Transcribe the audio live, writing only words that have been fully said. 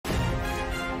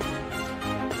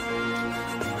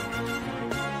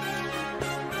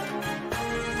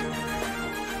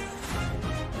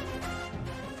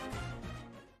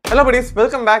Hello buddies,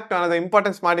 welcome back to another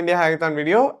important Smart India Hackathon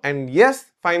video. And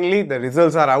yes, finally the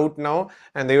results are out now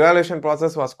and the evaluation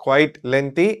process was quite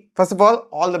lengthy. First of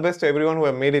all the best to everyone who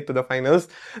have made it to the finals.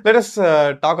 Let us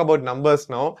talk about numbers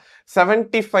now.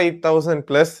 75,000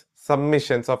 plus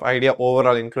submissions of idea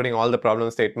overall, including all the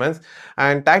problem statements.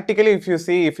 And tactically, if you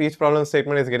see, if each problem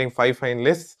statement is getting 5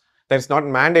 finalists, that's not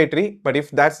mandatory, but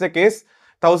if that's the case,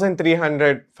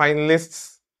 1,300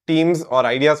 finalists, teams or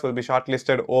ideas will be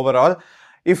shortlisted overall.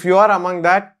 If you are among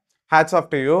that, hats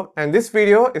off to you. And this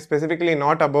video is specifically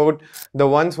not about the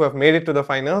ones who have made it to the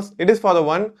finals. It is for the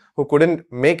one who couldn't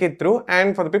make it through,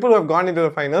 and for the people who have gone into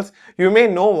the finals, you may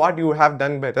know what you have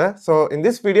done better. So in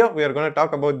this video, we are going to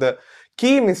talk about the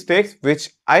key mistakes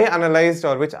which I analyzed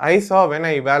or which I saw when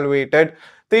I evaluated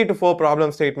 3 to 4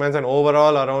 problem statements and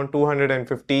overall around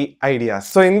 250 ideas.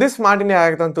 So in this Smart India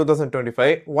Hackathon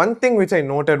 2025, one thing which I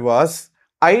noted was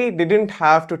I didn't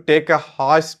have to take a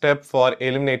harsh step for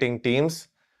eliminating teams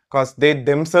because they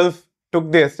themselves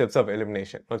took their steps of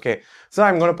elimination. Okay, so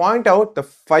I'm going to point out the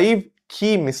 5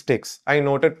 key mistakes I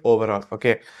noted overall.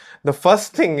 Okay, the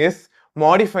first thing is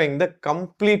modifying the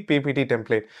complete PPT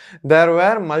template. There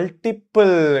were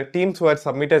multiple teams who had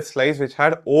submitted slides which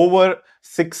had over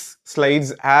 6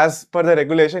 slides. As per the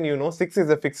regulation, you know, 6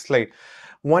 is a fixed slide.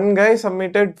 One guy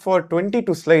submitted for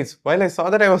 22 slides. While I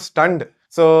saw that, I was stunned.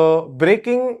 So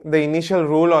breaking the initial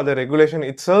rule or the regulation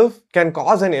itself can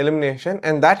cause an elimination,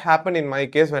 and that happened in my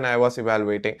case when I was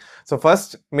evaluating. So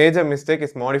first major mistake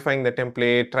is modifying the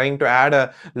template, trying to add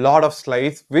a lot of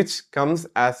slides, which comes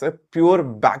as a pure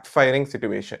backfiring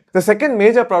situation. The second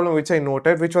major problem which I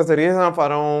noted, which was the reason of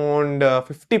around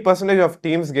 50% of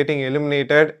teams getting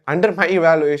eliminated under my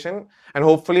evaluation and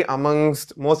hopefully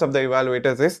amongst most of the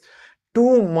evaluators, is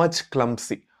too much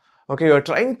clumsy. Okay, you're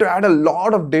trying to add a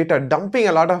lot of data, dumping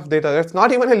a lot of data. That's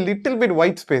not even a little bit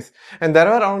white space. And there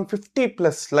are around 50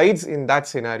 plus slides in that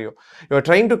scenario. You're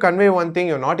trying to convey one thing,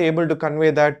 you're not able to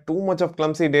convey that. Too much of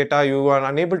clumsy data, you are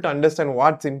unable to understand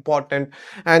what's important.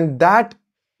 And that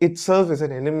itself is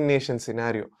an elimination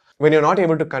scenario when you're not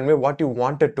able to convey what you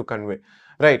wanted to convey.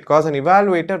 Right, because an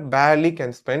evaluator barely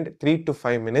can spend 3 to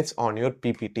 5 minutes on your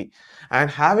PPT. And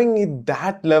having it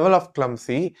that level of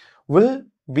clumsy will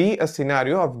be a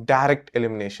scenario of direct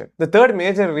elimination. The third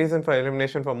major reason for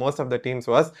elimination for most of the teams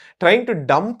was trying to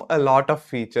dump a lot of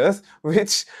features,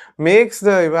 which makes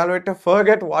the evaluator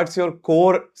forget what's your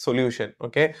core solution.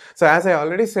 Okay, so as I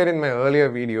already said in my earlier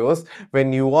videos,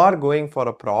 when you are going for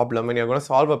a problem, when you're going to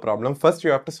solve a problem, first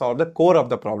you have to solve the core of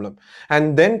the problem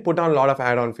and then put on a lot of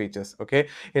add-on features. Okay,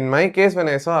 in my case, when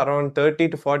I saw around 30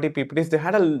 to 40 PPTs, they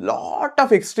had a lot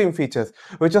of extreme features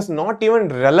which was not even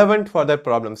relevant for that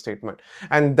problem statement.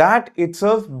 And that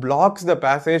itself blocks the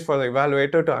passage for the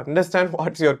evaluator to understand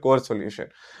what's your core solution.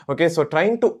 Okay, so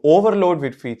trying to overload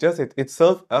with features is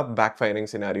itself a backfiring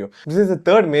scenario. This is the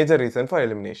third major reason for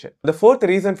elimination. The fourth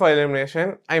reason for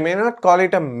elimination, I may not call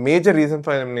it a major reason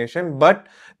for elimination, but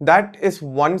that is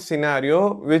one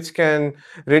scenario which can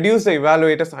reduce the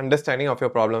evaluator's understanding of your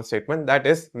problem statement. That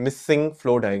is missing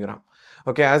flow diagram.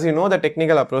 Okay, as you know, the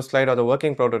technical approach slide or the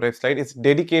working prototype slide is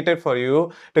dedicated for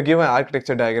you to give an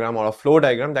architecture diagram or a flow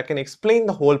diagram that can explain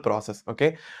the whole process.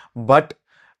 Okay, but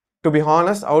to be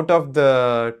honest, out of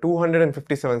the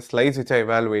 257 slides which I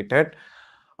evaluated,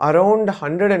 around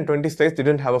 120 slides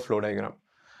didn't have a flow diagram.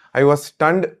 I was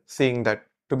stunned seeing that.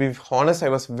 To be honest, I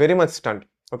was very much stunned.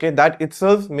 Okay, that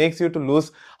itself makes you to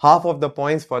lose half of the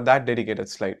points for that dedicated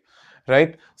slide.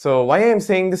 Right? So why I am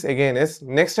saying this again is,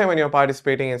 next time when you're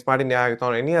participating in Smart India Hackathon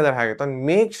or any other hackathon,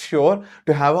 make sure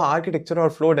to have an architecture or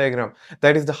flow diagram.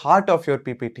 That is the heart of your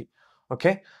PPT.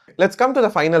 Okay, let's come to the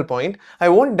final point. I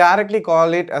won't directly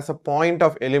call it as a point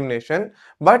of elimination,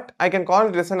 but I can call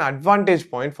it as an advantage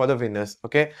point for the winners.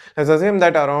 Okay, let's assume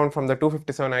that around from the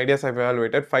 257 ideas I've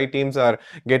evaluated, 5 teams are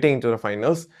getting into the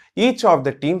finals. Each of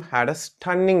the team had a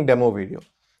stunning demo video.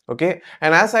 Okay,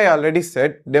 and as I already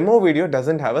said, demo video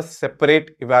doesn't have a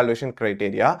separate evaluation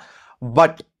criteria,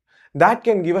 but that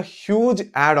can give a huge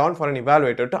add-on for an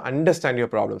evaluator to understand your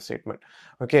problem statement.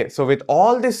 Okay, so with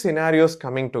all these scenarios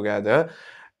coming together,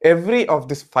 every of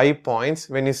these 5 points,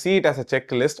 when you see it as a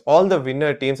checklist, all the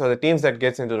winner teams or the teams that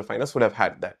gets into the finals would have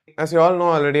had that. As you all know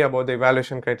already about the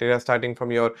evaluation criteria, starting from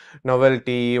your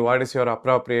novelty, what is your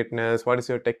appropriateness, what is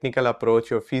your technical approach,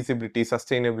 your feasibility,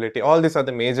 sustainability, all these are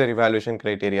the major evaluation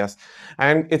criteria.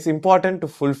 And it's important to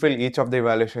fulfill each of the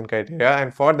evaluation criteria,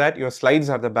 and for that your slides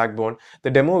are the backbone. The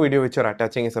demo video which you're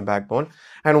attaching is a backbone.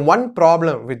 And one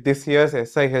problem with this year's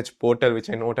SIH portal which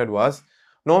I noted was,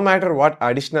 no matter what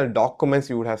additional documents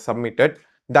you would have submitted,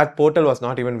 that portal was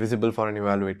not even visible for an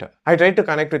evaluator. I tried to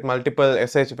connect with multiple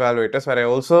SIH evaluators where I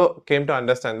also came to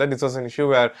understand that this was an issue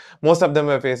where most of them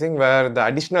were facing, where the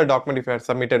additional document, if you had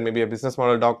submitted maybe a business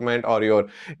model document or your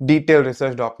detailed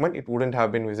research document, it wouldn't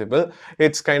have been visible.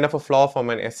 It's kind of a flaw from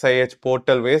an SIH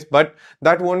portal ways, but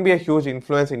that won't be a huge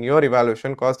influence in your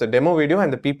evaluation because the demo video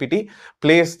and the PPT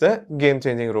plays the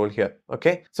game-changing role here.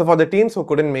 Okay, so for the teams who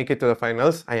couldn't make it to the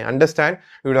finals, I understand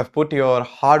you would have put your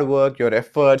hard work, your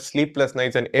effort, sleepless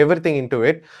nights and everything into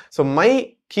it. So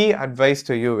my key advice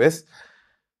to you is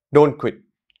don't quit.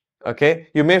 Okay,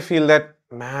 you may feel that,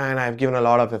 man, I've given a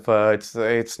lot of efforts,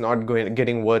 it's not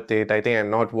getting worth it, I think I'm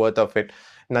not worth of it.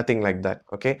 Nothing like that.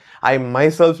 Okay, I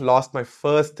myself lost my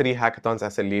first 3 hackathons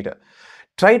as a leader.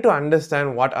 Try to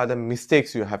understand what are the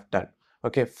mistakes you have done.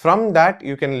 Okay, from that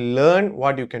you can learn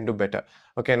what you can do better.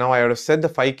 Okay, now I have said the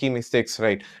 5 key mistakes,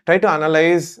 right? Try to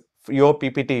analyze your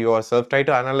PPT yourself, try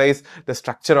to analyze the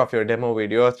structure of your demo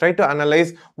video, try to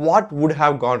analyze what would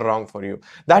have gone wrong for you.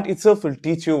 That itself will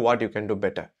teach you what you can do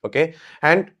better. Okay,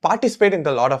 and participate in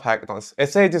a lot of hackathons.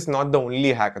 SIH is not the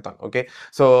only hackathon. Okay,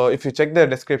 so if you check the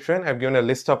description, I've given a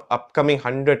list of upcoming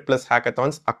 100 plus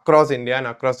hackathons across India and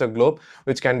across the globe,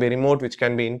 which can be remote, which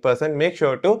can be in person. Make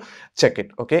sure to check it.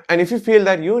 Okay, and if you feel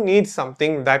that you need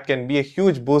something that can be a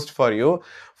huge boost for you,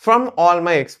 from all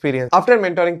my experience, after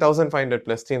mentoring 1500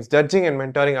 plus teams, judging and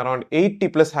mentoring around 80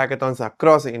 plus hackathons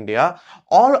across India,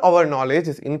 all our knowledge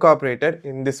is incorporated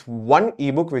in this one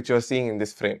ebook which you're seeing in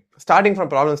this frame. Starting from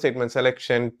problem statement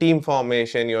selection, team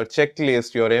formation, your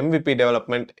checklist, your MVP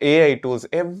development, AI tools,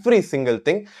 every single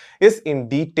thing is in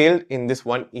detail in this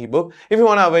one ebook. If you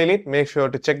want to avail it, make sure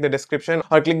to check the description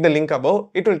or click the link above.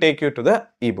 It will take you to the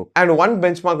ebook. And one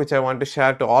benchmark which I want to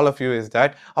share to all of you is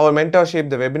that our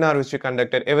mentorship, the webinar which we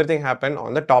conducted, everything happened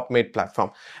on the TopMate platform.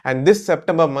 And this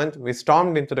September month, we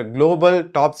stormed into the global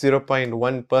top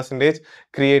 0.1%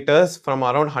 creators from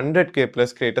around 100k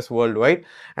plus creators worldwide.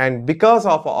 And because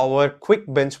of our quick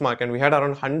benchmark, and we had around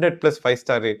 100 plus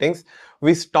 5-star ratings,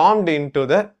 we stormed into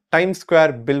the Times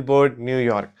Square billboard New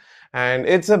York. And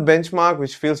it's a benchmark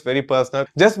which feels very personal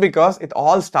just because it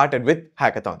all started with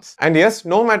hackathons. And yes,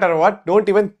 no matter what, don't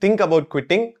even think about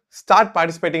quitting. Start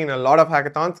participating in a lot of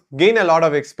hackathons, gain a lot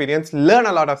of experience, learn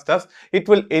a lot of stuff. It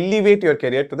will elevate your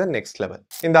career to the next level.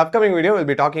 In the upcoming video, we'll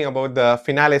be talking about the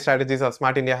finale strategies of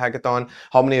Smart India Hackathon,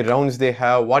 how many rounds they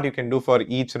have, what you can do for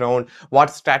each round, what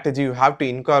strategy you have to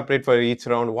incorporate for each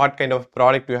round, what kind of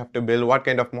product you have to build, what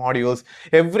kind of modules,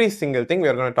 every single thing we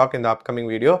are going to talk in the upcoming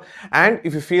video. And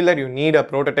if you feel that you need a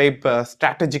prototype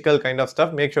strategical kind of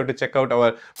stuff, make sure to check out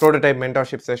our prototype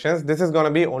mentorship sessions. This is going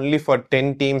to be only for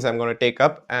 10 teams I'm going to take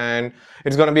up, and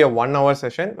it's going to be a 1-hour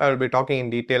session. I will be talking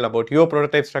in detail about your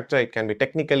prototype structure. It can be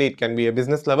technically, it can be a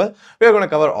business level. We are going to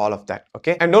cover all of that.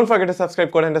 Okay, and don't forget to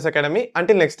subscribe Code Hunters Academy.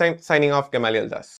 Until next time, signing off, Gamaliel Das.